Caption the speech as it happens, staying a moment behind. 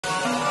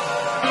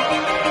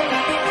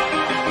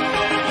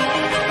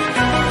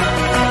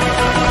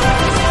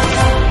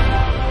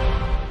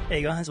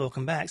Hey guys,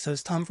 welcome back. So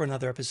it's time for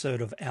another episode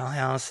of Our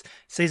House,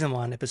 Season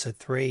 1, Episode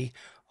 3.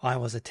 I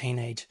was a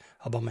teenage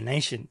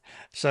abomination.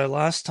 So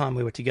last time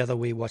we were together,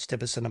 we watched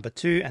episode number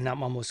 2, and that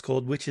one was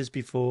called Witches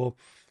Before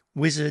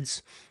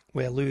Wizards,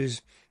 where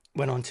Luz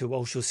went on to,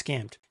 well, she was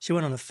scammed. She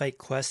went on a fake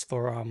quest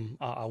for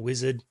a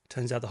wizard.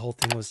 Turns out the whole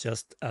thing was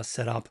just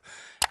set up,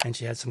 and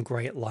she had some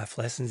great life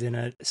lessons in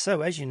it.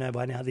 So as you know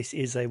by now, this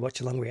is a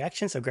watch-along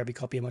reaction, so grab your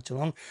copy and watch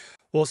along.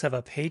 We also have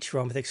a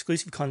Patreon with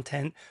exclusive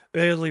content,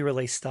 early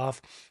release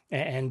stuff,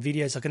 and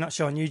videos I cannot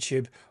show on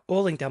YouTube,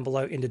 all linked down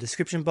below in the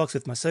description box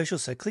with my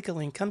socials. So click a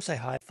link, come say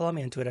hi, follow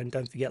me on Twitter, and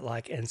don't forget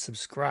like and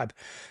subscribe.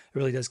 It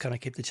really does kind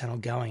of keep the channel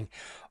going.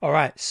 All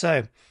right,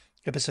 so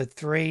episode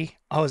 3,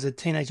 I was a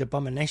teenage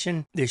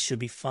abomination. This should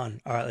be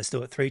fun. All right, let's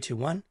do it. 3, 2,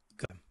 1,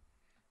 go.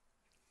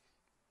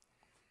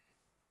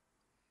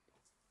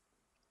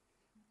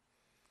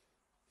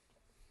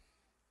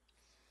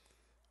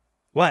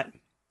 What?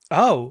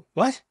 Oh,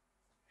 what?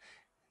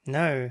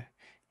 No.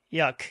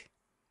 Yuck.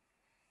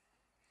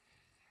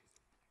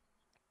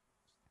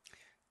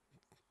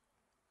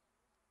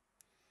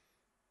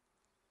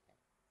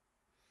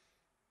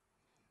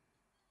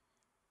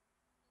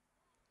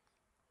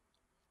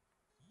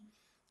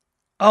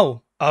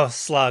 Oh,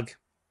 slug.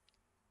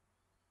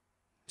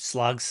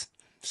 Slugs.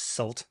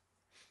 Salt.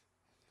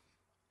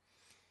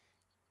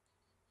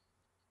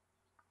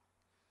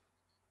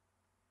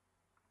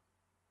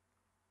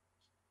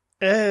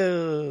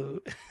 Oh.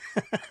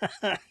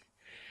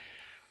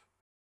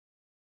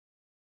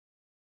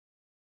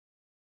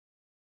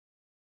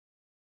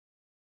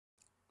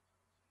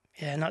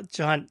 Yeah, not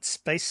giant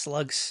space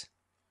slugs.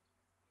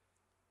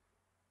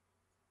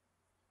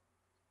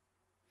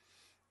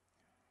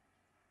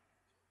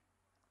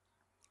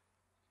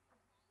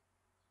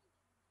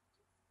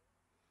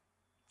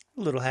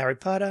 Little Harry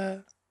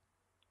Potter.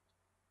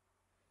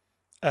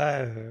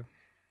 Oh.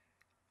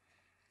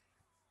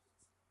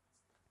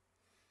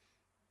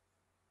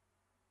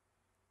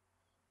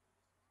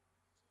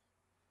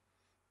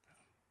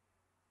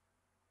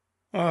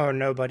 Oh,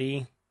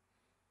 nobody.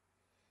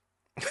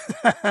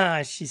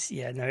 She's,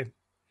 yeah, no.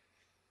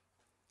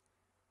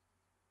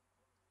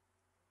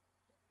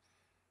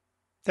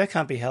 That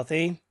can't be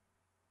healthy.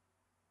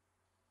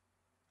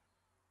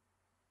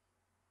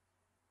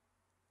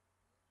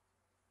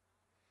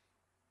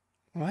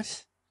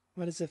 What?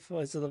 What is it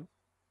for? Is it a...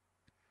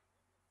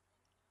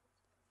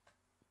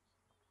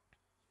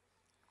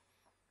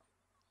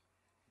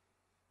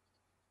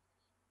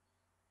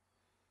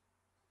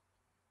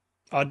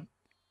 I'd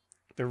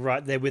be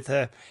right there with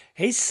her.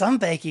 He's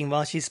sunbaking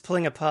while she's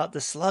pulling apart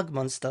the slug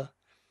monster.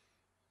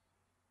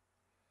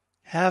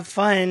 Have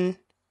fun.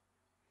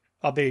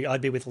 I'd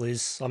be with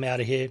Liz. I'm out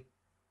of here.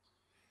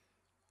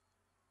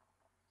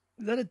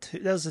 That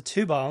was a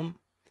two bomb.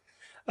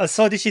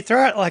 So did she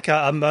throw out like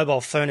a mobile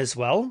phone as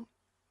well?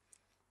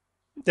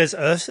 There's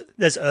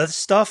Earth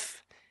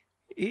stuff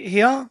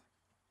here.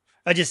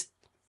 I just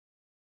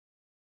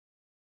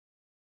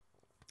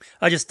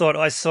I just thought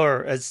I saw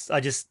her as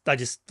I just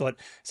thought.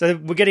 So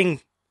we're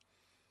getting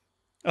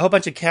a whole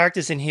bunch of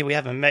characters in here we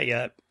haven't met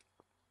yet.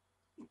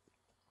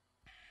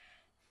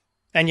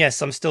 And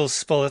yes, I'm still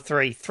spoiler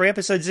 3. 3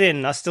 episodes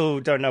in, I still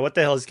don't know what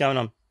the hell is going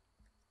on.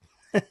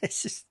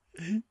 It's just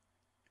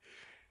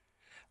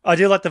I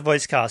do like the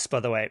voice cast, by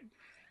the way.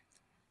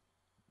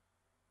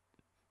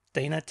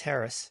 Dana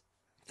Terrace.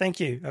 Thank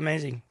you.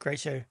 Amazing.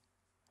 Great show.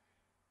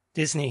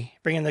 Disney,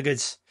 bring in the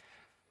goods.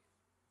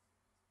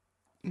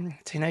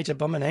 Teenage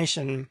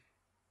Abomination.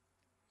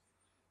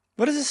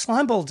 What does a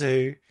slime ball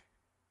do?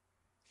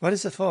 What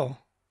is it for?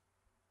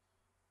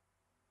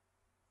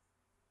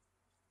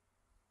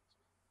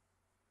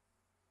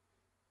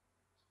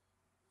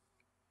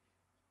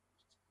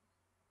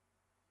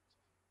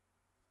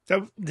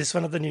 Oh, this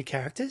one of the new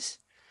characters?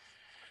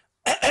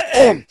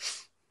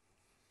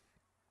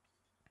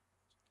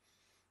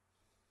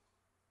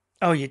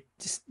 Oh,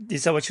 is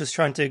that what she was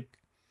trying to...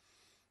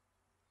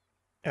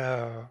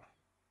 Oh.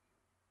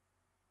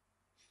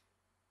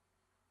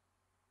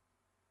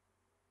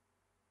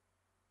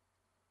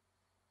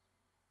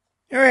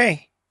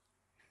 Hooray!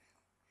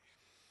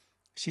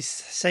 She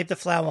saved the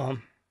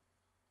flower.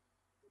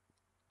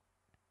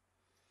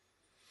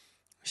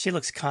 She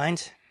looks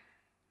kind.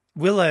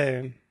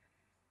 Willow.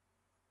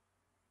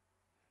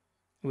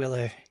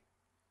 Willow.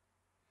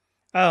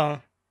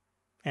 Oh,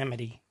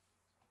 Amity.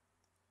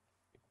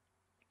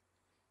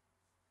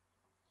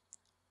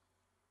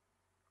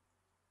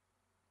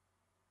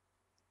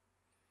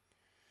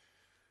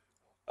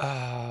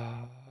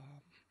 Uh,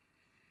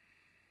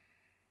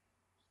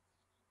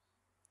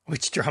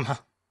 which drama?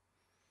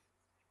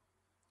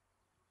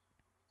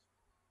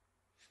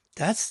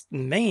 That's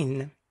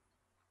mean.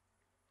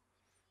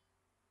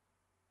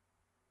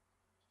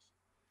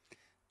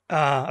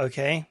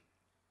 Okay.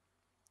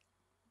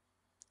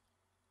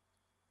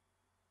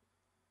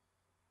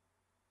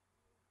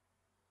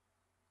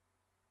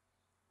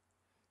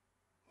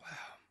 Wow.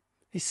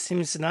 He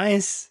seems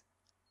nice.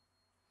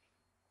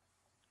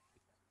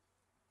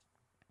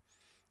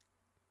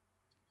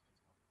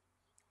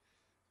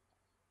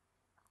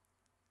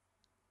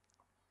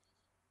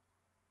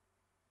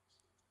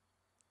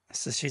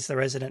 So she's the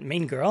resident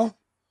mean girl.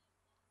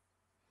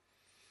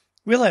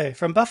 Willow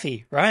from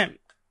Buffy, right?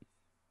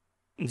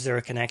 Is there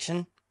a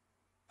connection?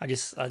 I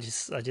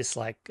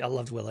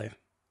loved Willow.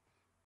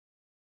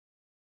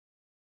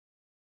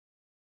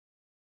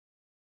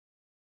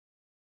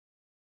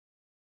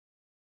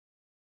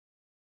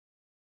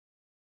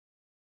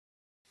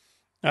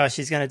 Oh,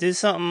 she's gonna do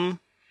something.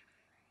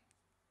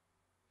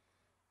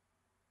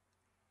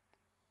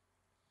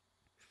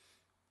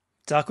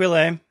 Dark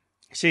Willow.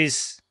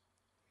 She's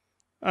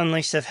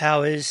unleashed her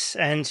powers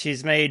and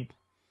she's made.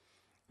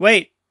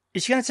 Wait,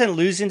 is she gonna turn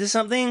Luz into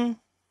something?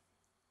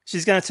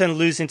 She's gonna turn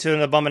Luz into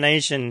an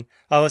abomination.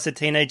 Oh, it's a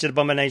teenage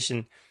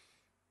abomination.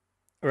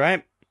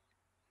 Right?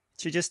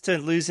 She just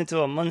turned Luz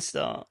into a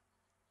monster.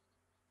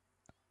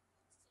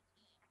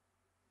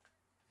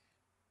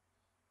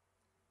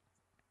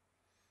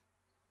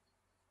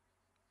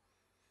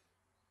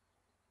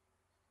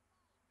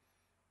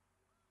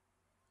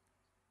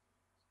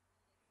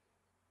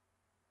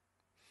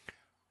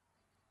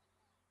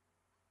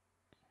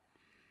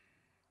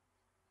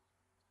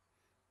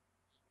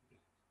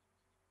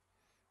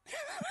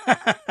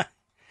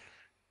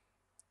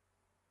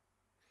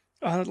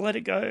 Oh, let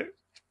it go.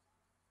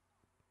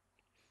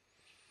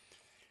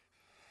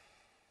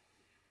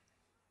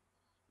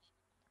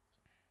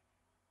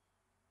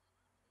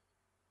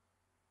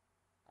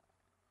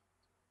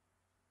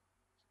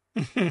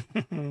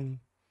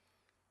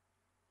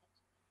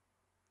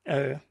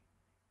 Oh.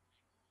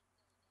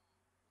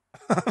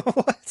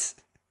 What?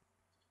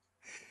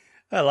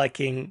 I like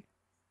King.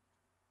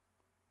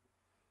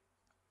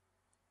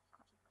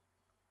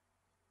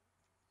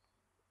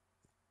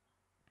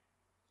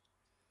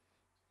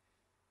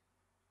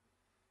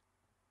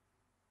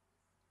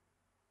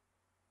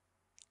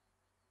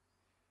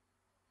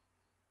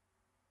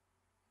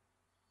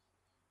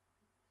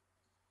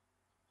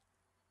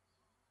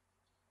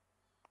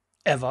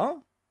 Ever?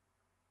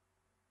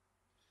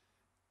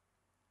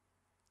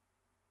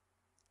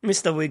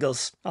 Mr.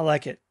 Wiggles. I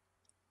like it.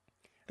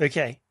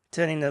 Okay,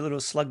 turning the little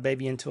slug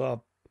baby into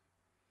a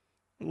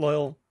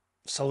loyal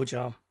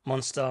soldier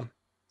monster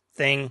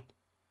thing.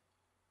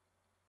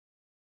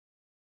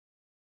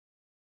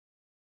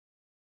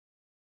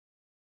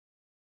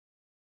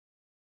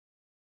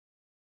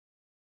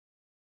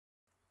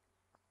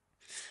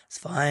 It's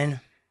fine.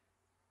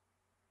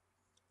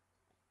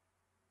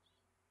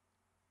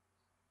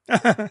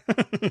 Are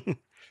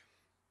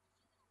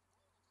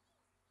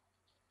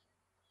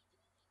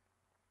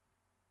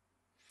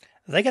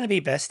they going to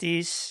be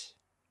besties?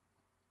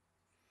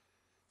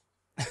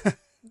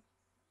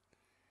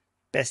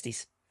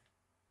 Besties.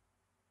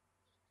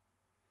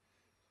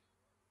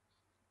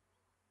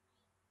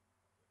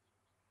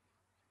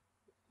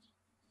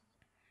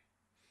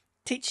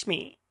 Teach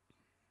me.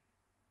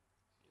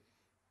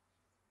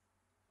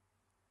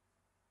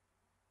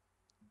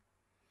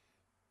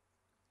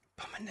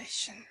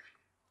 Abomination.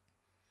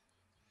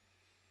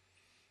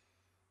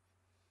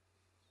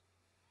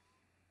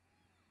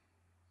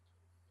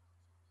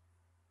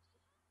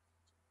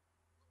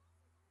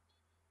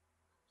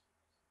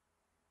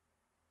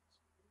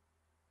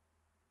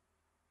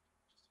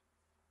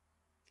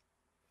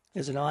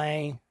 There's an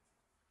eye.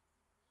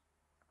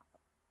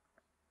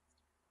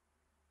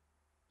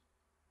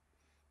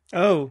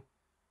 Oh,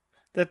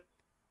 the.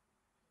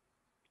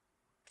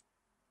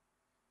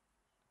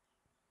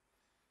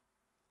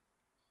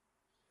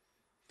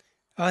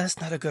 Oh, that's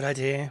not a good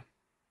idea.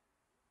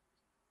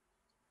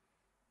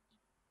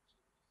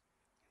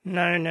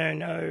 No, no,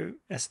 no.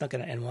 That's not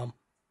going to end well.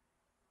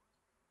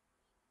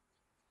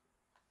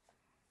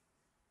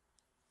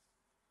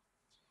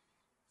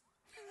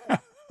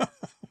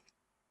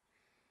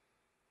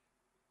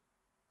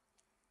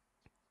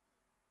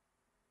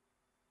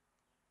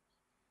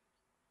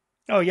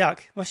 Oh, yuck.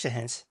 Wash your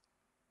hands.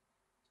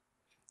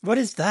 What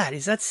is that?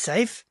 Is that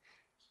safe?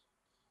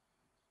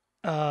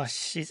 Oh,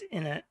 she's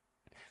in it.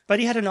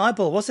 But he had an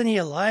eyeball. Wasn't he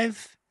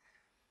alive?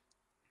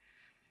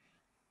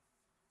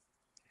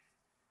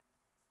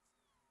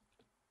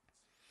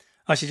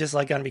 Oh, she's just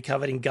like going to be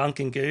covered in gunk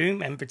and goo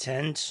and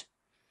pretend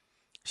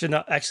she's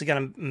not actually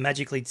going to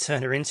magically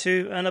turn her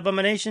into an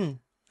abomination.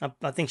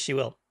 I think she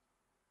will.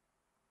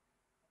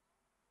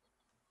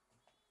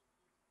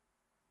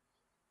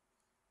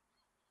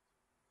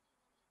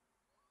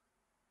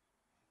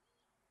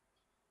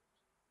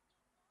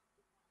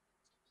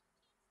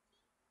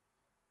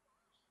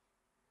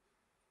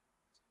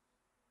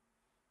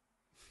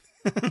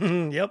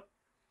 Yep.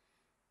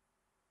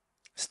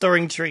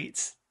 Storing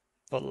treats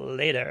for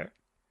later.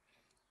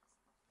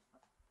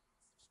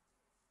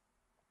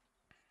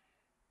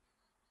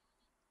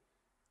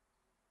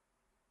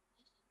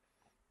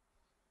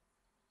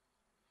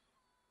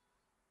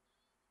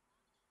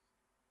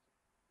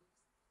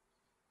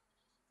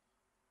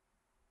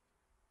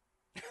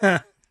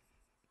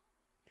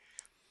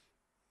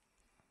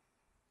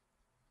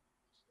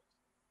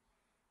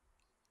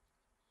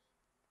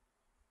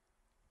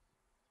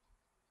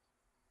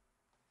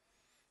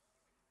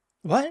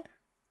 What?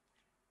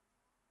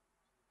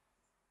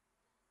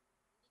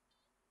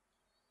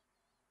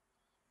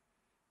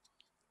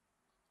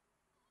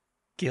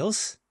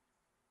 Gills?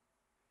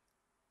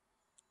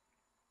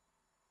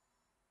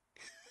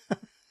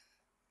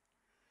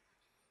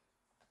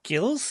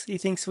 Gills? He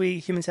thinks we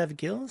humans have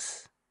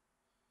gills?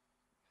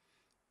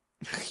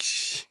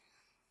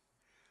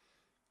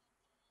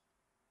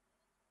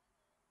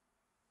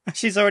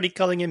 She's already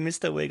calling him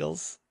Mr.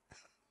 Wiggles.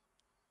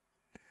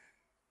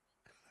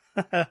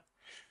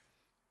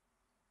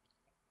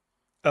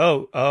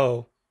 Oh,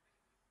 oh.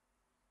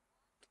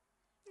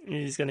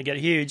 He's gonna get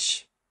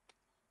huge.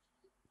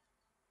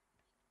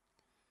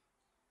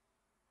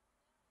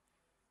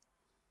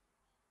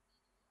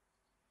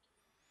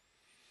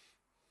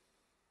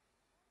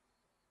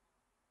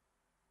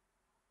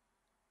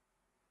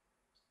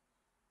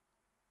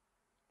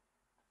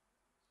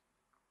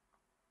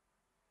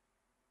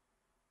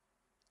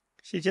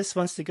 She just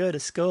wants to go to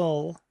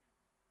school.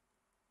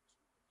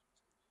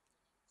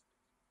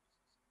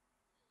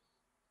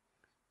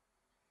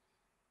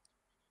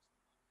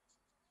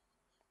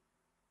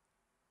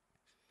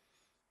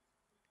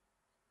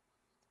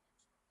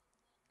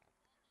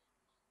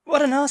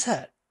 What an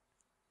asshat.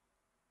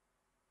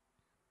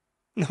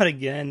 Not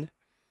again.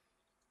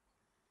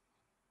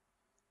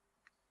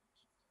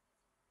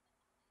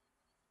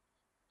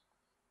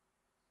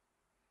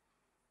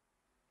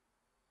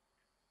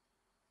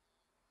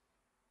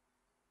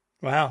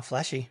 Wow,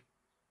 flashy.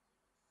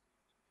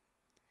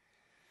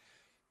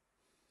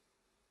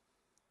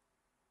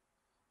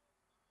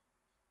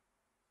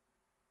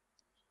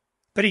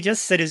 But he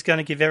just said he's going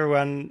to give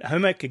everyone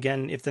homework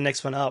again if the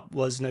next one up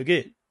was no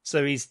good.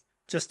 So he's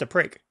just a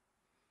prick.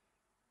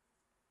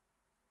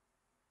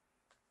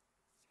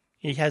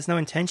 He has no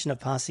intention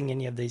of passing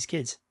any of these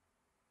kids.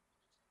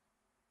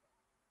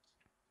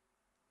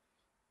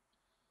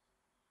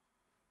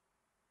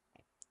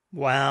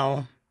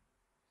 Wow.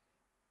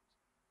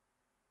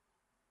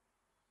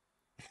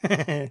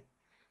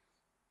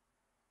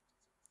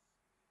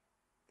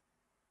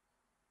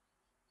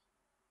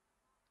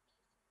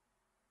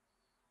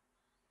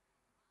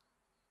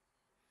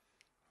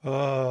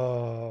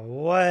 Oh,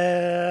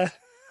 what?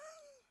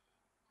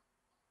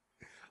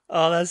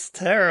 Oh, that's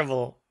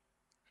terrible.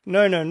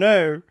 No, no,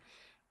 no.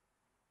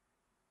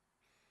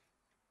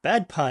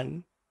 Bad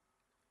pun.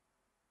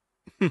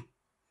 Oh,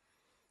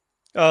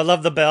 I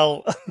love the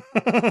bell.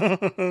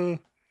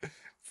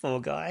 Poor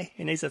guy.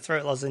 He needs a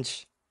throat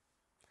lozenge.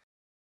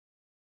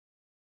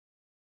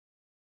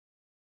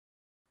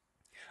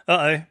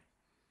 Uh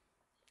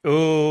oh.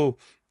 Ooh,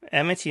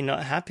 Amity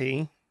not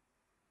happy.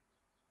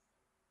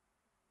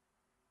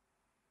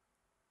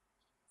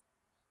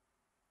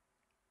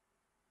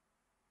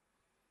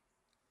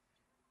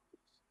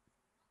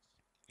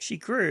 She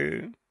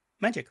grew.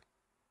 Magic.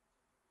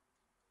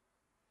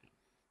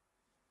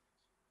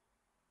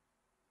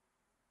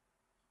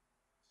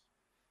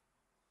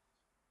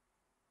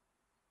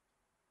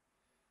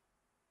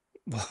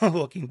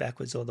 Walking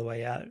backwards all the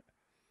way out.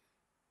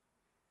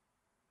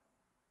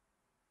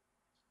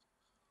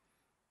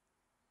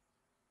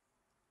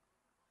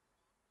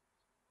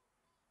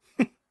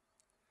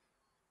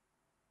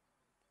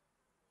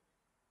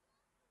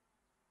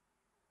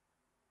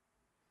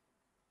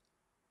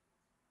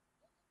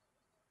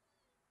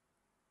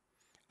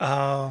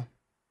 Oh,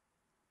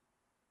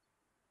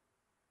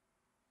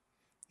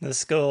 the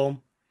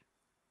school.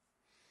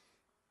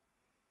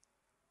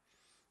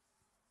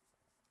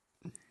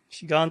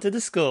 She gone to the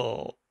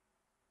school.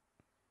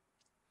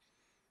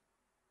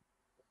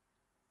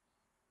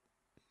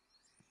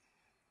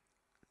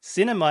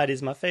 Cinnamite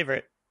is my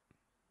favorite.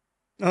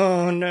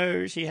 Oh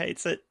no, she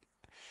hates it.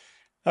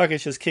 Okay,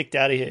 she was kicked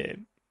out of here.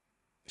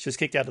 She was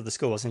kicked out of the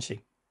school, wasn't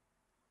she?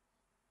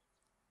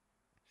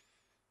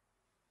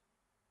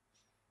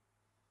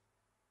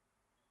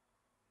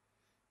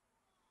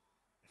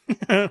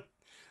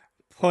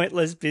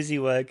 Pointless busy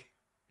work.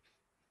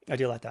 I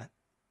do like that.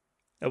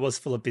 It was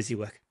full of busy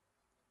work.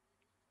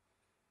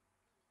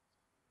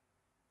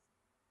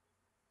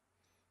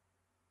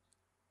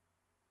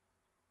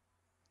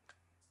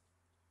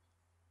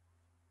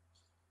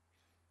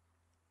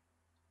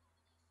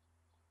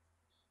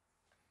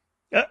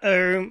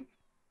 Uh-oh.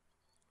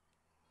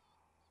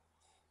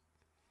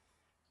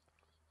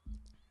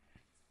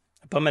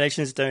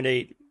 Abominations don't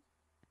eat.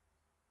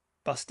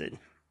 Busted.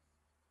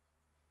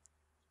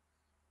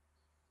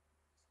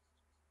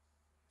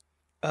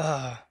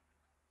 Ah,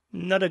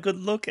 not a good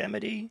look,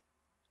 Amity.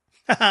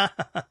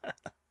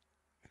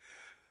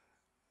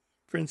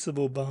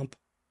 Principal bump.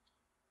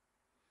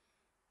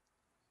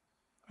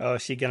 Oh,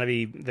 she's gonna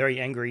be very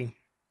angry.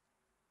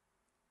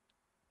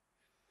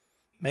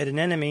 Made an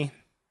enemy.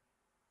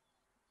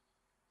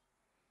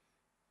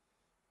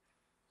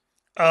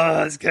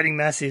 Oh, it's getting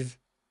massive.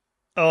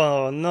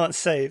 Oh, not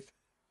safe.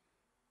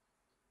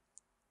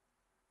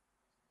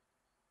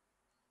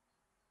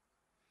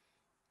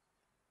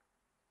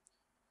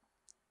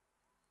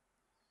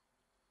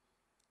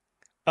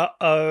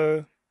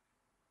 Uh-oh.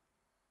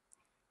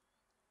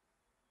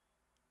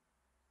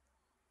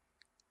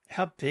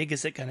 How big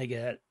is it gonna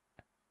get?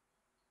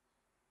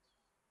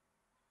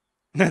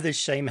 No, the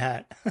shame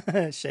hat.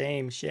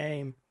 Shame,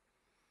 shame.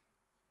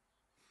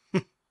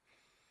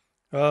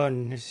 Oh,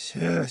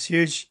 it's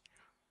huge.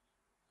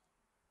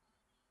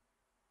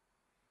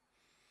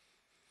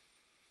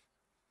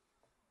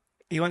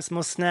 He wants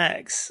more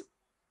snacks.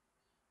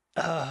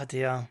 Oh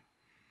dear.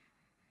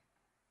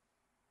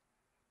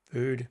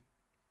 Food.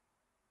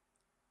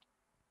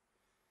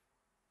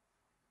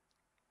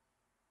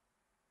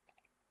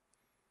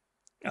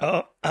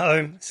 Oh,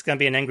 it's gonna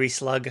be an angry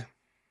slug.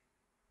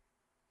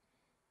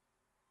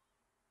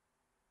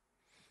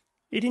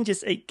 He didn't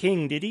just eat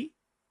King, did he?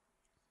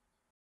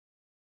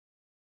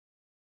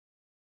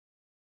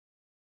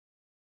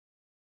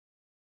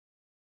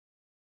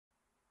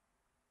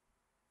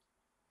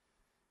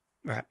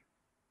 Right.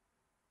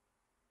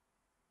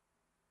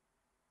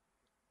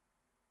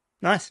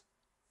 Nice.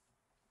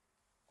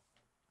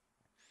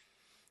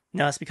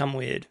 Now it's become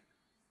weird.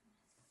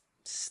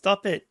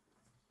 Stop it.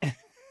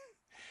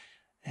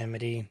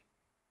 Amity.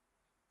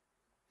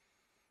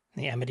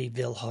 The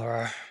Amityville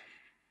horror.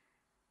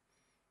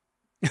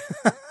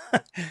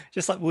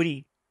 Just like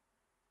Woody.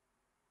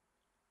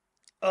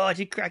 Oh,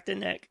 she cracked her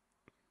neck.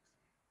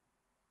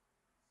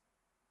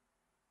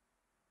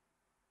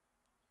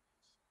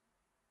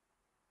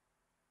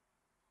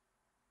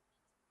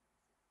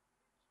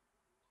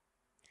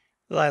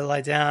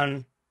 Lie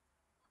down.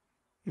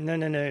 No,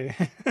 no, no.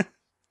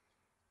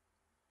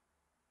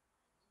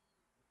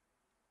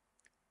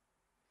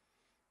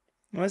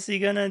 What's he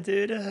gonna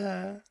do to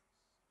her?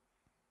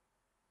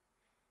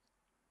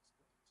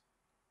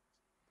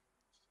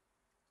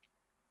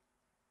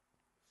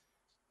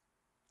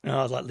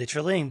 Oh, like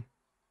literally.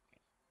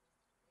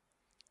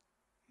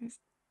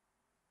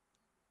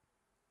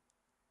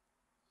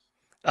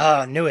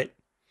 Oh, knew it.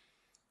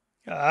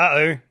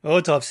 Uh-oh.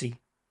 Autopsy.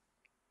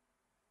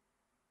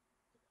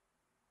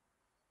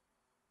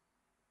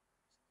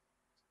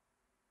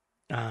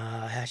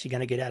 How's she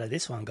gonna get out of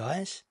this one,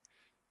 guys?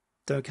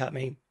 Don't cut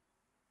me.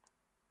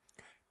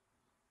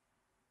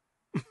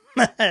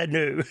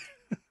 No.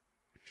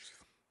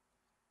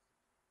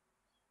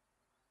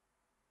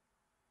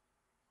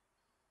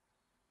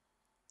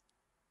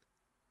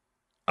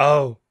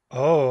 Oh,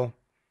 oh.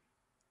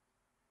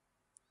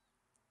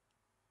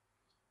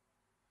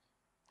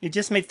 You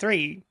just made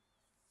 3.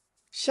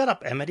 Shut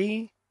up,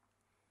 Amity.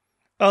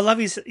 Oh, I love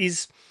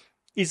his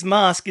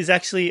mask is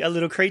actually a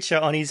little creature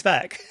on his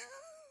back.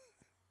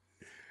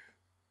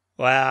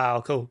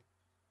 Wow, cool.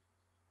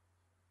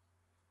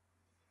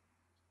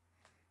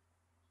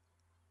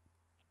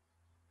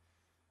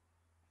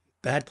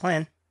 Bad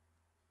plan.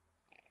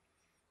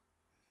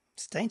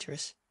 It's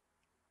dangerous.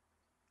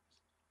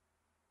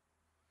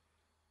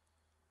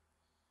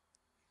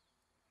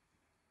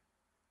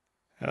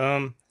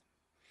 Um,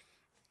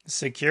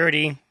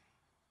 security.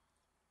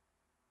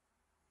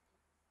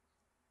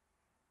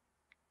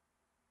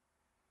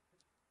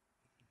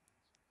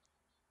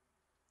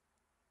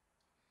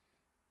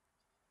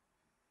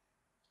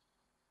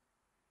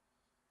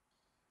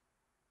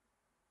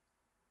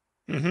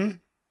 Mm-hmm.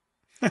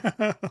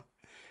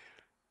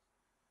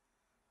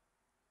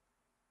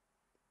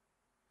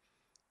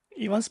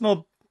 He wants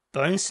more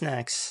bone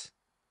snacks.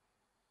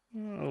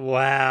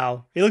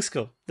 Wow. He looks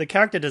cool. The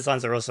character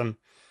designs are awesome.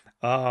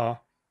 Oh.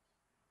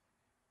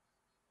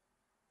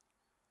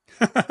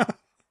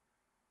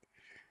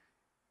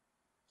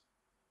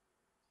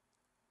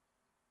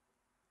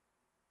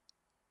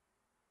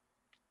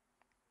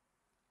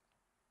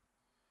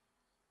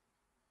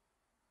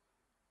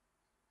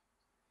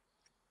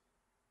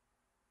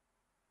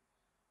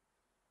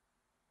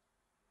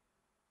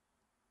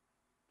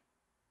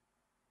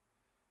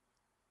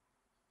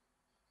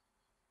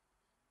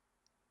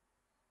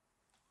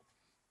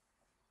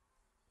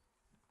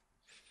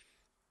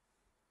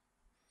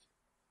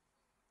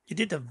 You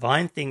did the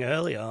vine thing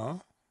earlier.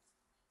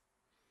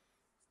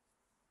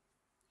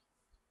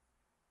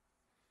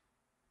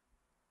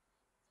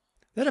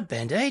 Is that a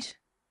band-aid?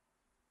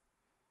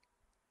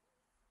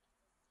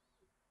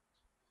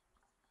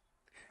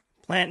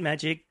 Plant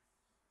magic.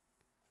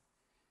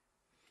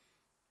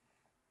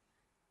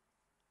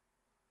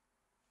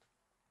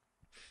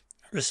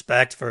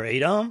 Respect for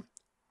Edom.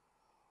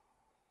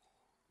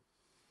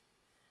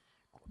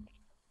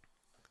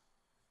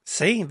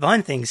 See?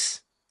 Vine things.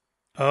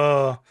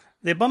 Oh.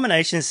 The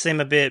abominations seem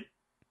a bit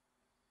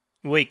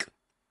weak.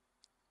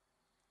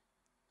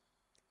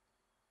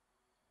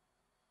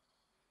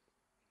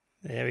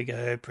 There we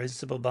go.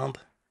 Principal bump.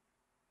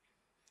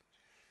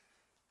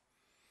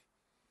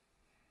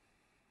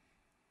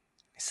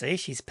 See,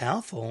 she's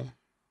powerful.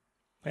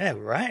 Yeah,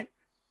 right?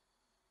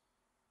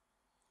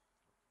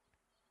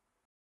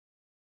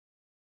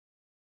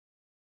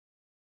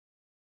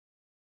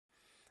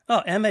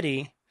 Oh,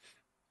 Amity.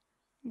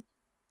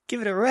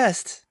 Give it a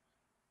rest.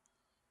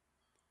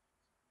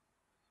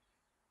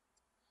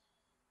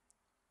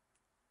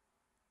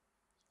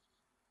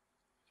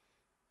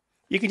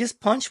 You can just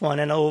punch one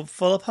and it'll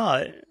fall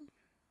apart.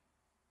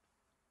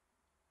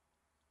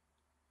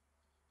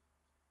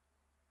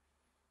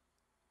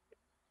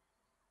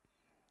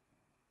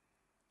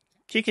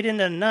 Kick it in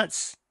the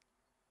nuts.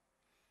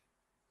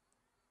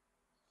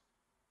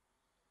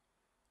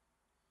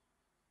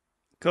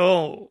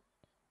 Cool.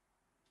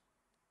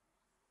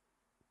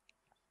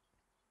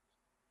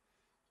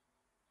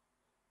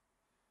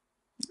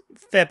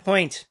 Fair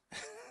point.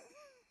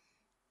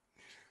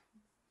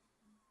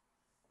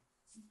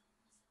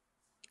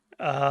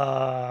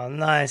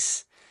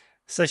 Nice.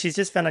 So she's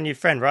just found a new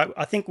friend, right?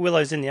 I think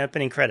Willow's in the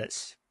opening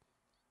credits.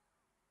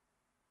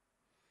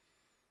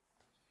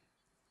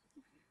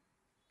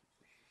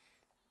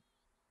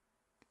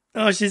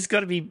 Oh, she's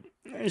got to be.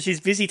 She's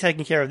busy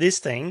taking care of this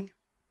thing.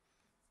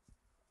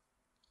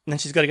 And then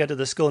she's got to go to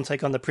the school and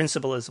take on the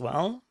principal as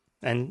well.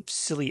 And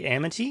silly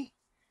Amity.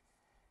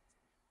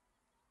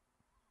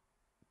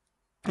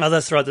 Oh,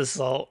 that's right, the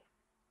soul.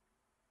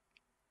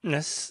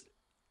 Yes.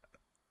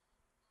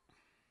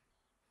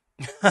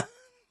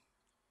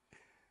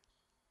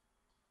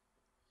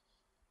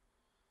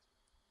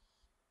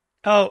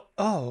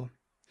 Oh.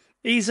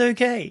 He's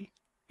okay.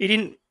 He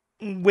didn't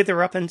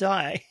wither up and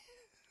die.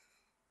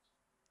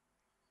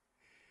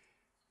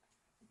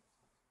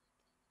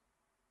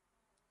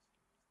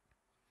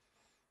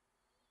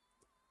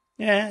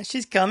 Yeah,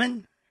 she's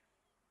coming.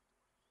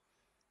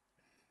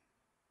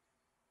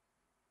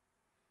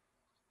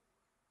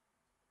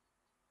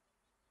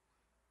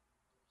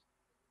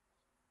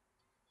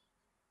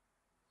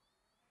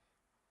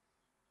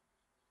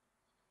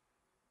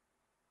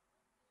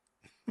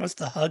 What's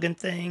the hugging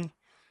thing?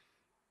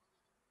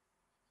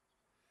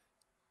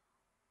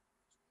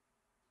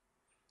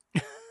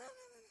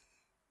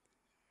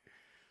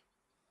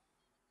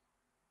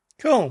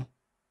 Cool.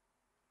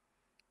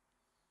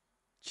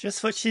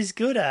 Just what she's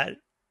good at.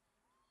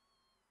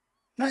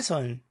 Nice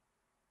one.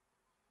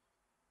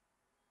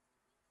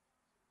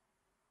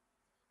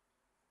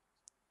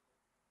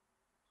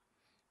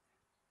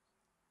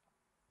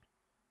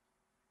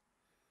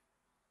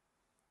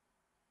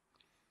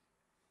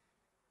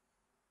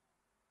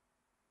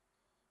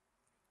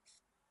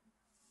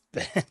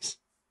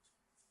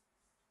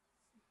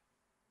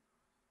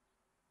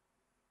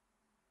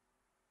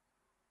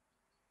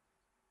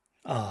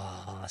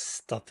 Ah,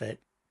 stop it.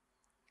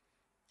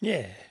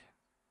 Yeah.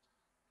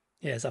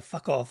 Yeah, so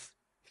fuck off.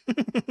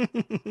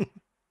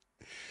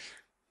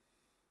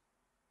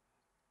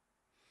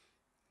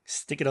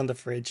 Stick it on the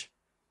fridge.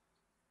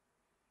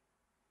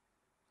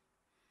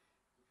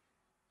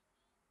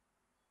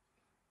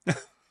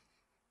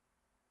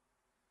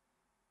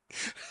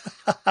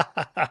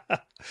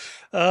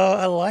 Oh,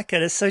 I like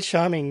it. It's so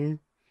charming.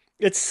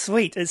 It's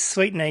sweet. It's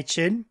sweet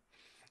natured,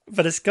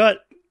 but it's got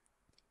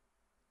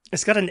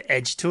an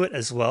edge to it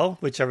as well,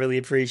 which I really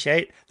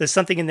appreciate. There's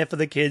something in there for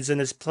the kids, and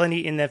there's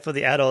plenty in there for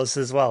the adults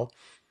as well.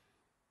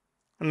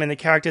 I mean, the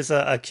characters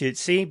are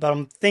cutesy, but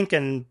I'm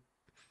thinking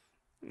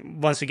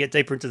once we get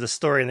deeper into the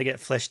story and they get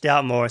fleshed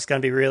out more, it's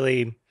going to be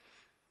really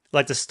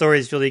like the story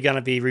is really going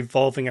to be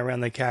revolving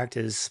around the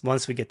characters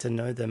once we get to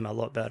know them a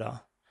lot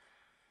better,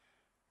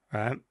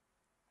 right?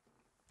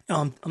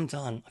 Oh, I'm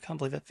done. I can't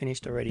believe it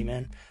finished already,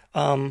 man.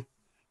 Um,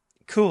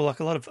 cool. Like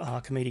a lot of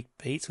comedic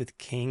beats with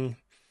King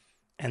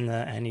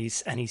and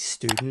his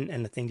student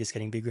and the thing just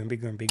getting bigger and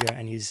bigger and bigger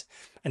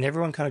and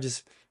everyone kind of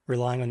just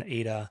relying on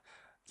Ida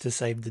to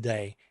save the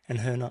day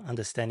and her not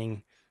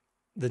understanding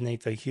the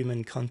need for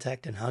human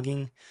contact and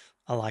hugging.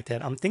 I like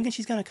that. I'm thinking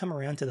she's going to come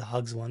around to the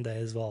hugs one day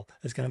as well.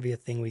 It's going to be a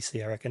thing we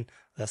see, I reckon.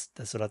 That's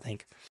what I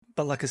think.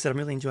 But like I said, I'm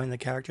really enjoying the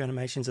character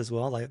animations as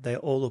well. Like they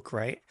all look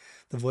great.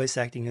 The voice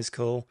acting is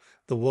cool.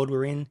 The world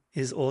we're in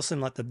is awesome.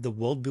 Like the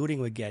world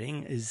building we're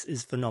getting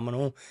is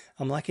phenomenal.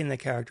 I'm liking the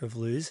character of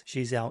Luz.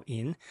 She's our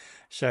in.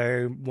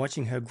 So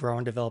watching her grow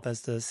and develop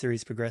as the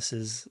series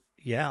progresses,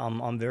 yeah,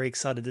 I'm very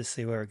excited to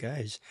see where it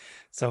goes.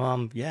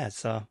 So yeah,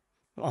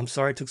 I'm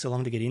sorry it took so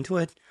long to get into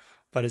it,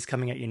 but it's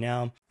coming at you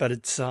now. But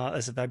it's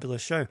a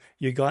fabulous show.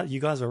 You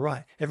guys are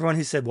right. Everyone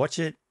who said watch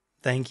it,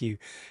 thank you.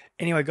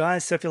 Anyway,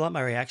 guys, so if you like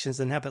my reactions,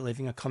 then how about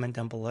leaving a comment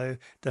down below?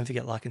 Don't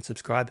forget like and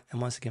subscribe. And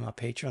once again, my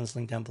Patreon's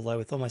linked down below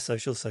with all my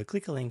socials. So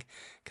click a link,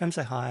 come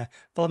say hi,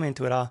 follow me on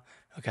Twitter.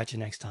 I'll catch you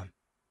next time.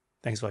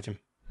 Thanks for watching.